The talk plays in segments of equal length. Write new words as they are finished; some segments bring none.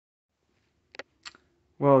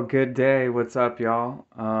Well, good day. What's up, y'all?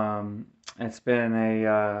 It's been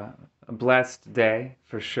a blessed day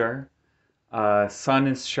for sure. Sun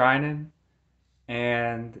is shining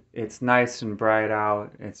and it's nice and bright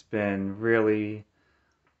out. It's been really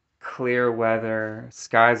clear weather.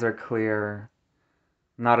 Skies are clear,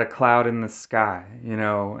 not a cloud in the sky,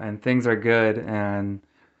 and things are good. And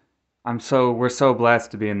we're so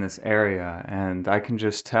blessed to be in this area. And I can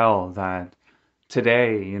just tell that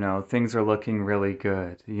today, things are looking really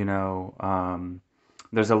good.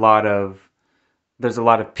 There's a lot of there's a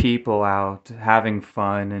lot of people out having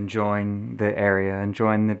fun, enjoying the area,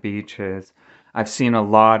 enjoying the beaches. I've seen a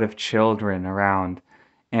lot of children around,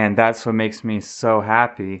 and that's what makes me so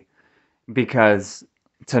happy because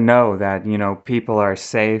to know that, people are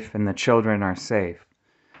safe and the children are safe.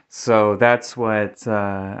 So that's what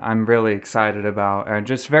I'm really excited about, and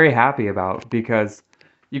just very happy about because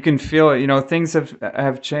you can feel it. Things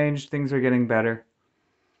have changed. Things are getting better.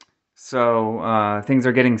 So things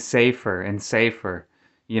are getting safer and safer.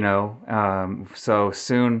 So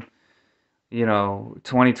soon,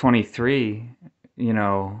 2023.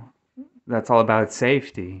 That's all about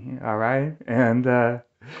safety. All right, and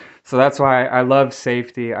so that's why I love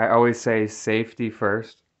safety. I always say safety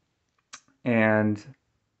first, and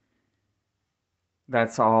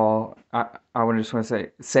that's all. I would just want to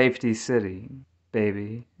say safety city,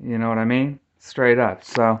 baby. You know what I mean? Straight up.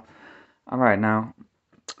 So, all right, now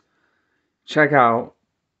check out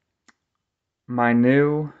my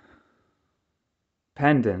new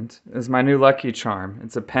pendant. Is my new lucky charm.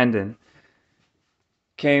 It's a pendant.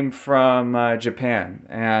 Came from Japan,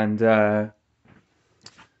 and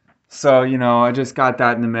so I just got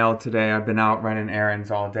that in the mail today. I've been out running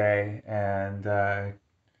errands all day, and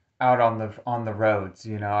out on the roads.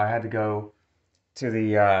 I had to go to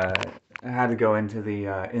the I had to go into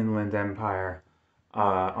the Inland Empire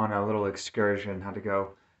on a little excursion. Had to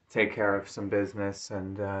go take care of some business,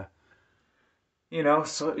 and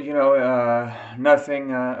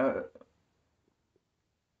nothing,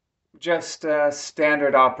 just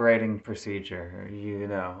standard operating procedure,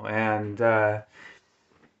 and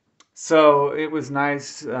so it was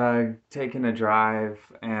nice taking a drive,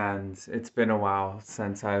 and it's been a while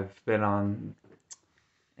since I've been on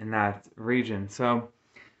in that region. So,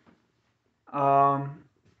 um,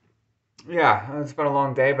 yeah, it's been a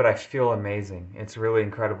long day, but I feel amazing. It's really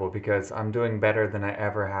incredible because I'm doing better than I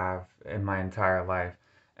ever have in my entire life.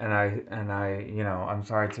 I'm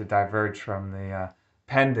sorry to diverge from the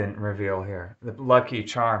pendant reveal here, the lucky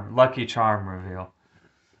charm reveal.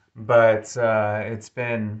 But it's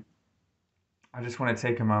been. I just want to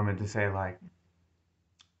take a moment to say, like,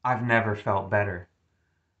 I've never felt better,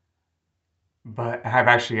 but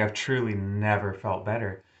I've truly never felt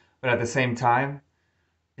better. But at the same time,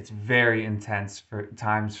 it's very intense for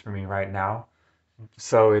times for me right now.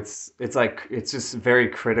 So it's like it's just very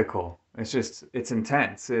critical. It's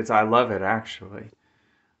intense. I love it actually.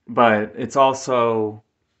 But it's also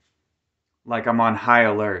like I'm on high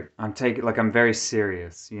alert. I'm very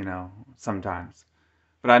serious, sometimes.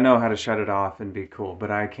 But I know how to shut it off and be cool.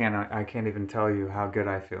 But I can't even tell you how good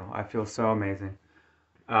I feel. I feel so amazing.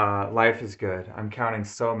 Life is good. I'm counting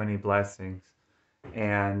so many blessings.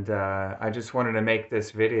 And I just wanted to make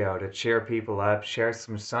this video to cheer people up, share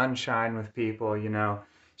some sunshine with people,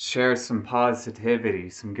 share some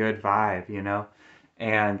positivity, some good vibe,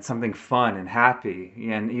 and something fun and happy,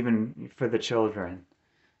 and even for the children.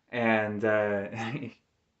 And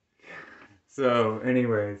so,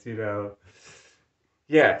 anyways,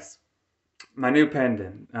 yes, my new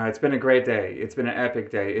pendant. It's been a great day. It's been an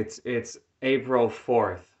epic day. It's April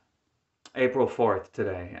 4th, April 4th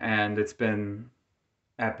today, and it's been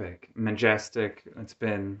epic, majestic. It's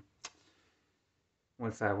been,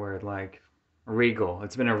 what's that word, like regal.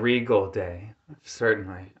 It's been a regal day,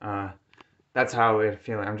 certainly. That's how it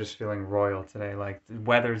feeling. I'm just feeling royal today. Like the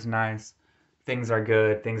weather's nice, things are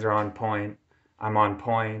good, things are on point. I'm on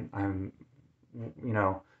point. I'm,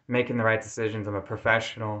 making the right decisions. I'm a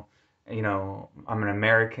professional. I'm an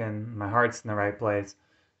American. My heart's in the right place.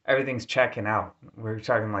 Everything's checking out. We're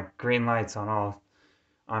talking like green lights on all,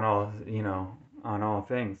 on all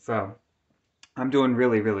things. So I'm doing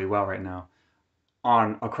really, really well right now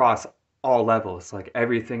on across all levels. Like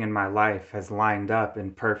everything in my life has lined up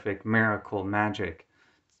in perfect miracle magic,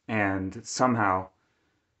 and somehow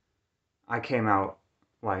I came out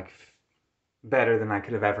like better than I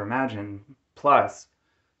could have ever imagined. Plus,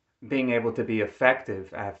 being able to be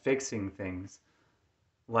effective at fixing things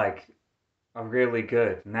like a really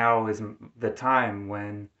good. Now is the time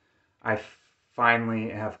when I finally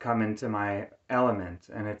have come into my element,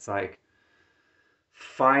 and it's like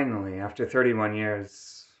finally after 31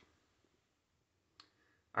 years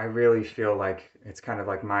I really feel like it's kind of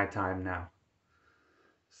like my time now.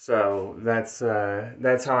 So that's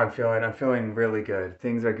how I'm feeling. I'm feeling really good.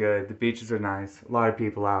 Things are good. The beaches are nice. A lot of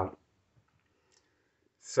people out.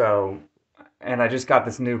 So, and I just got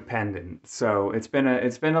this new pendant. So we're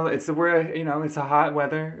it's a hot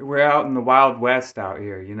weather. We're out in the Wild West out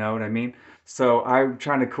here. You know what I mean? So I'm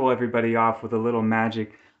trying to cool everybody off with a little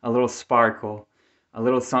magic, a little sparkle, a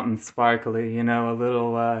little something sparkly. You know, a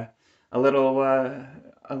little, a little, a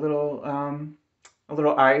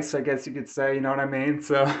little ice. I guess you could say. You know what I mean?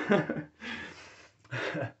 So,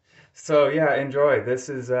 so yeah, enjoy. This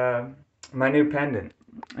is my new pendant,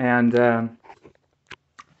 and.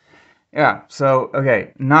 Yeah, so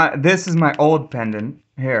okay, not this is my old pendant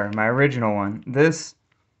here, my original one. This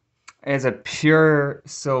is a pure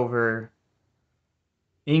silver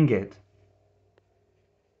ingot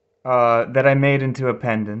that I made into a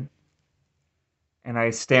pendant and I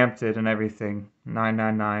stamped it and everything.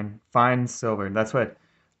 999 fine silver. That's what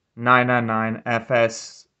 999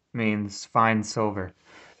 FS means, fine silver.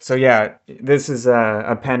 So yeah, this is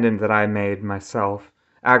a pendant that I made myself,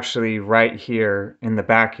 actually right here in the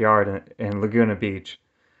backyard in Laguna Beach.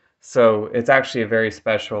 So it's actually a very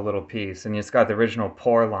special little piece, and it's got the original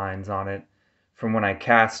pour lines on it from when I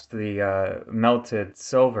cast the melted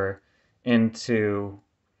silver into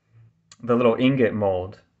the little ingot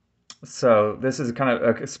mold. So this is kind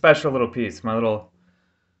of a special little piece, my little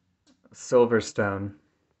silver stone.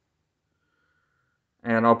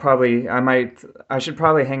 And I should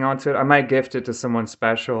probably hang on to it. I might gift it to someone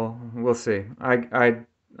special. We'll see.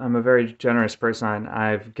 I'm a very generous person.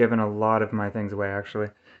 I've given a lot of my things away actually,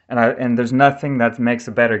 and there's nothing that makes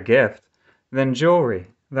a better gift than jewelry.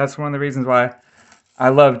 That's one of the reasons why I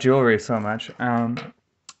love jewelry so much.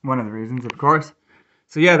 One of the reasons, of course.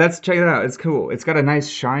 So yeah, that's check it out. It's cool. It's got a nice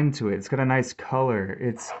shine to it. It's got a nice color.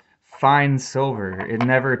 It's fine silver. It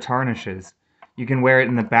never tarnishes. You can wear it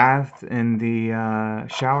in the bath, in the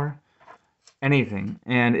shower, anything,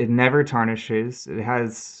 and it never tarnishes.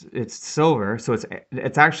 It's silver, so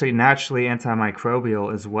it's actually naturally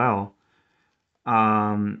antimicrobial as well.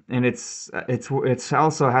 And it's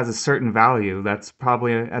also has a certain value. That's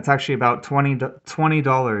actually about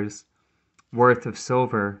 $20 worth of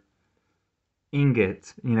silver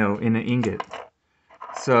ingot, in an ingot.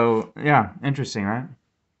 So, yeah, interesting, right?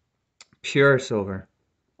 Pure silver,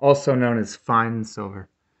 also known as fine silver.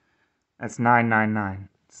 That's 999.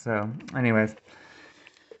 So, anyways,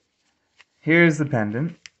 here's the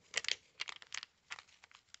pendant.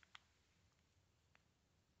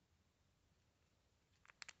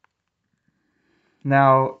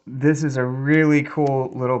 Now, this is a really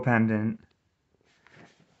cool little pendant.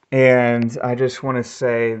 And I just want to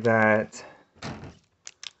say that,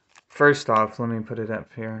 first off, let me put it up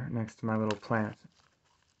here next to my little plant.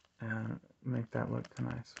 Make that look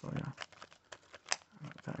nice for you.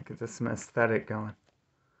 Get this some aesthetic going.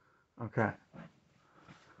 Okay.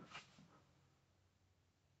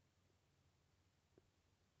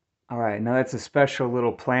 All right, now that's a special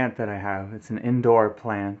little plant that I have. It's an indoor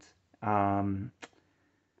plant. Um,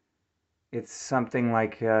 it's something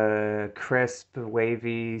like a crisp,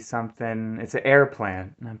 wavy something. It's an air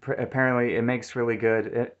plant. Apparently, it makes really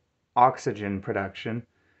good oxygen production,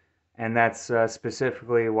 and that's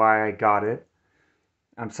specifically why I got it.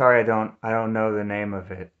 I'm sorry, I don't know the name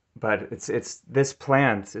of it, but it's this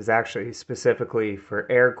plant is actually specifically for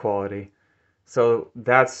air quality. So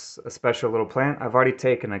that's a special little plant. I've already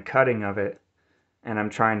taken a cutting of it, and I'm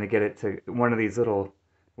trying to get it to one of these little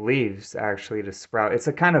leaves actually to sprout. It's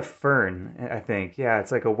a kind of fern, I think. Yeah,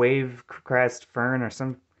 it's like a wave crest fern or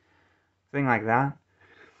something like that.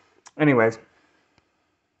 Anyways,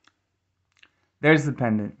 there's the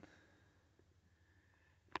pendant.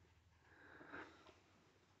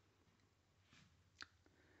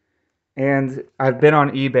 And I've been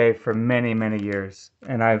on eBay for many, many years,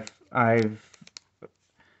 and I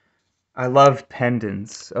love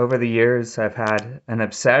pendants. Over the years, I've had an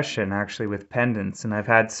obsession actually with pendants, and I've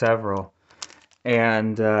had several.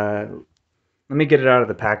 And let me get it out of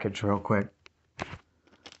the package real quick.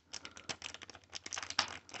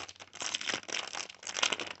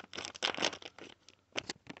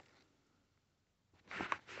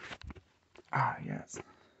 Ah, yes.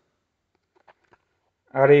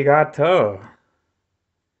 Arigato.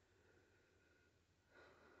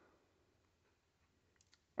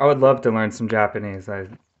 I would love to learn some Japanese. I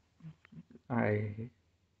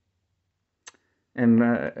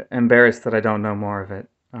am embarrassed that I don't know more of it.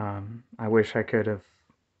 I wish I could have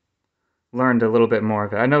learned a little bit more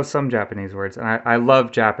of it. I know some Japanese words, and I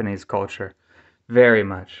love Japanese culture very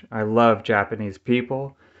much. I love Japanese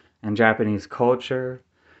people and Japanese culture,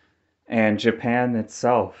 and Japan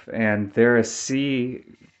itself. And they're a sea,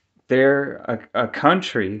 they're a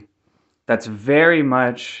country that's very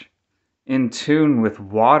much in tune with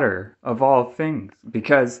water of all things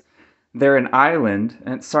because they're an island.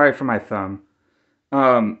 And sorry for my thumb.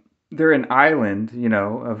 Um, they're an island,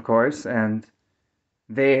 of course, and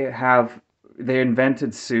they have they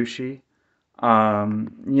invented sushi.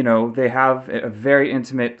 They have a very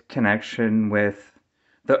intimate connection with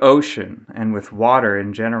the ocean and with water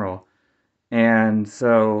in general. And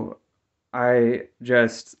so I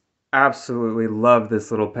just absolutely love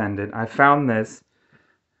this little pendant. I found this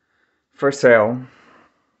for sale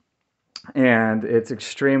and it's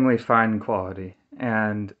extremely fine quality.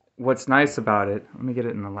 And what's nice about it, let me get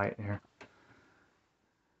it in the light here.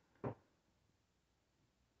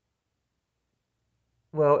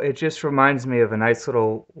 Well, it just reminds me of a nice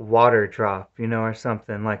little water drop, or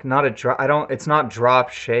something. Like not a drop, I don't, it's not drop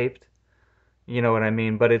shaped, you know what I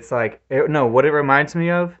mean? But it's like, no, what it reminds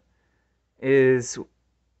me of is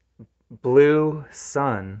blue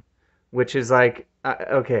sun, which is like,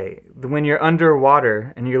 okay, when you're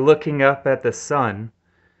underwater and you're looking up at the sun,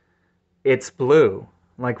 it's blue,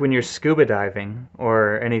 like when you're scuba diving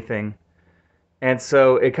or anything. And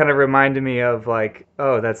so it kind of reminded me of like,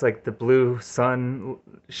 oh, that's like the blue sun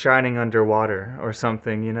shining underwater or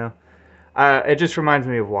something, it just reminds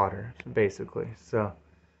me of water, basically. So,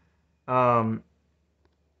 um,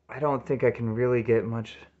 I don't think I can really get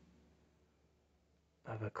much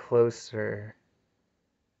of a closer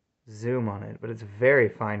zoom on it, but it's very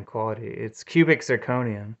fine quality. It's cubic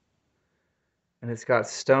zirconium, and it's got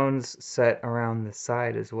stones set around the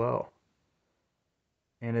side as well.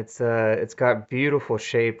 And it's got beautiful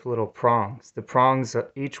shaped little prongs. The prongs,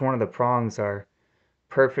 each one of the prongs are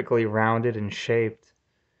perfectly rounded and shaped,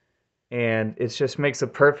 and it just makes a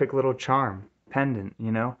perfect little charm pendant.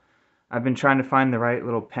 I've been trying to find the right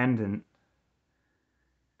little pendant,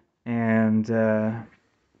 and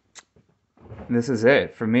this is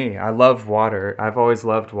it for me. I love water. I've always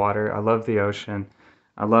loved water. I love the ocean.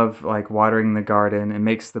 I love like watering the garden. It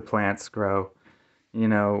makes the plants grow.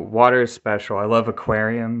 Water is special. I love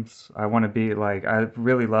aquariums. I want to be like, I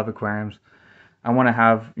really love aquariums. I want to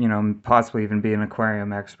have, possibly even be an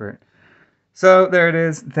aquarium expert. So there it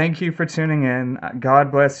is. Thank you for tuning in. God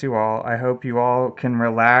bless you all. I hope you all can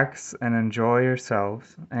relax and enjoy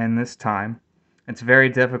yourselves in this time. It's a very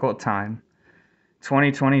difficult time,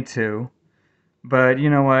 2022. But you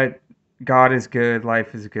know what? God is good.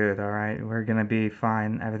 Life is good. All right. We're going to be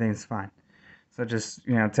fine. Everything's fine. So just,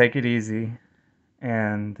 take it easy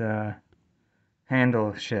and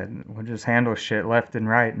handle shit. We'll just handle shit left and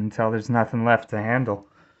right until there's nothing left to handle.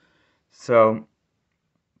 So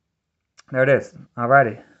there it is.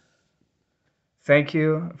 Alrighty. Thank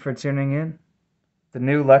you for tuning in. The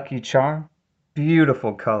new Lucky Charm.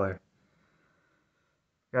 Beautiful color.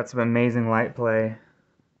 Got some amazing light play.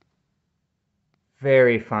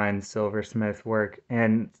 Very fine silversmith work.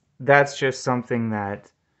 And that's just something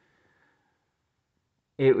that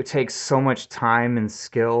it would take so much time and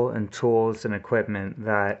skill and tools and equipment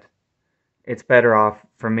that it's better off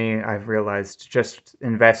for me, I've realized, just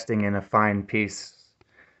investing in a fine piece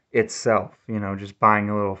itself, just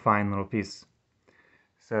buying a little fine little piece.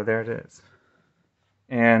 So there it is.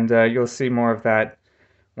 And you'll see more of that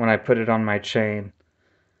when I put it on my chain.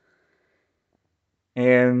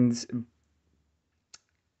 And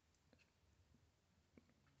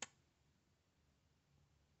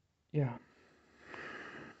yeah.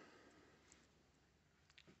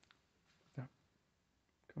 Yeah,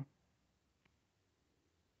 cool.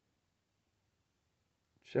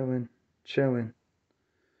 Chilling, chilling.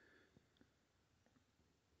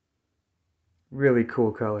 Really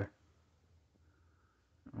cool color.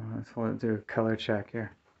 Let's do a color check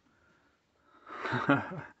here.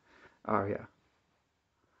 Oh yeah.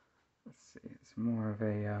 Let's see. It's more of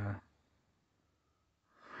a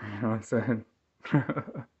it's a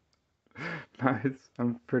nice.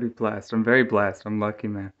 I'm pretty blessed. I'm very blessed. I'm lucky,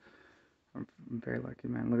 man. I'm very lucky,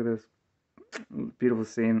 man. Look at this beautiful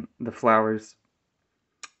scene. The flowers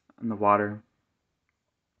and the water.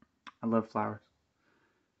 I love flowers.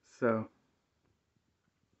 So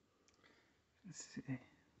let's see.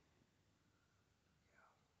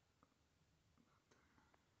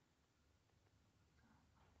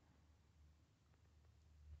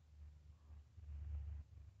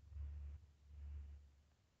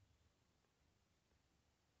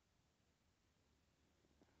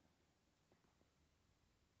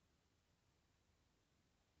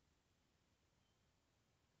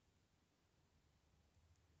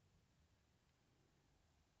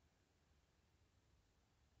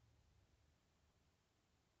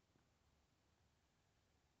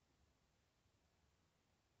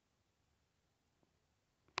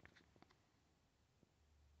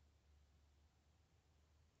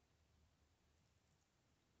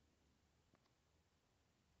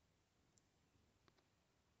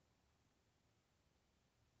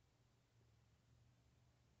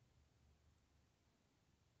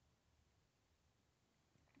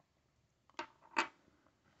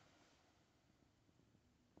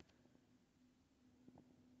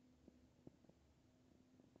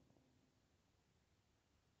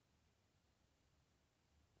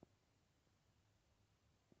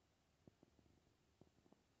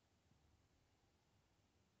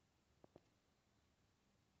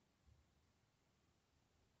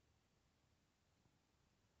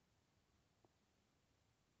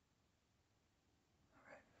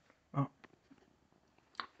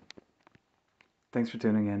 Thanks for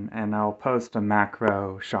tuning in, and I'll post a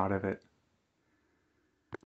macro shot of it